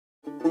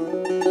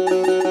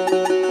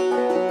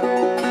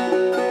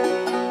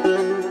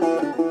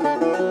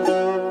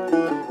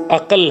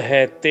अक्ल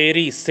है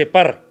तेरी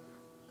सिपर,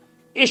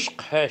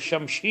 इश्क है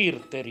शमशीर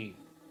तेरी।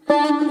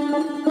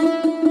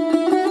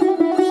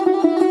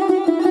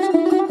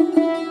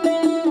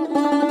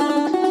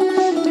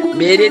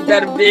 मेरे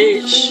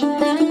दरवेश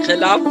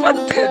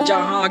खिलाफत है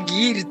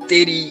जहांगीर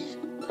तेरी।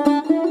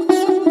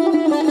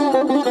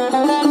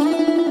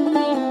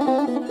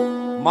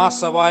 माँ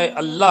सवाए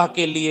अल्लाह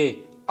के लिए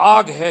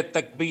आग है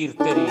तकबीर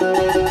तेरी।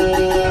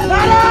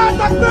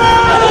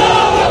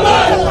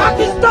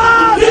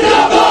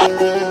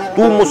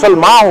 तू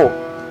मुसलमान हो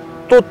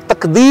तो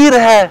तकदीर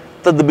है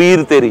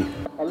तदबीर तेरी।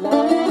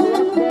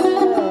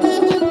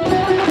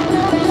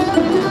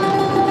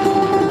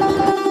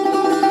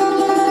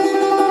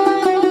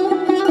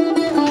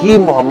 कि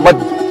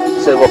मोहम्मद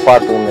से वफा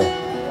तूने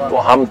तो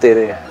हम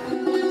तेरे हैं।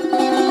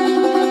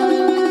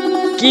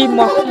 कि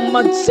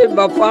मोहम्मद से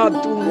वफा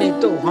तूने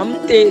तो हम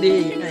तेरे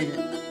हैं।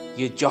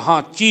 ये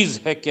जहां चीज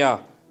है क्या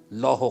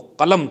लौहो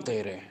कलम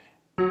तेरे हैं।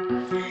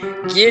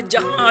 ये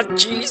जहां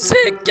चीज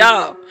है क्या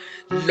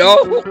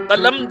लौह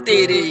कलम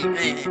तेरे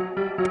हैं।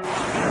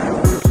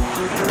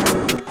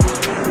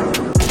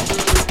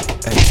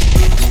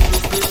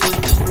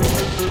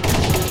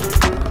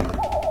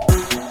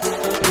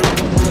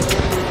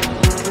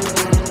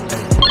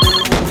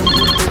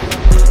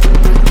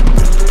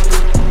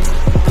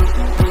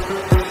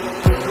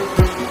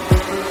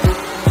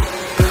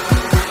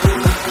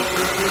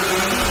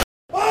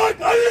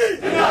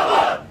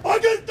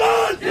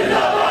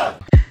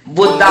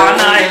 वो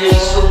दाना है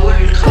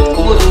सुबुल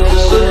खत्मुल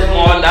रुसुल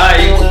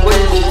मौलाए कुल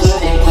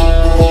जिसने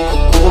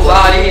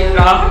गुबारे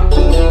राह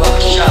को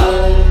बख्शा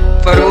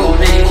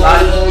फरोग़े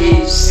वाली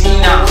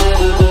सीना।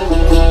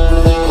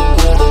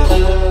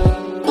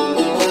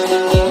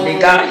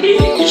 निगाहे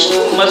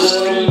इश्क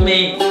मस्ती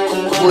में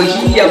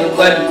वही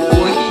अव्वल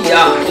वही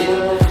आखिर,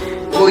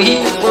 वही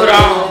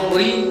कुरान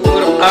वही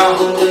कुरान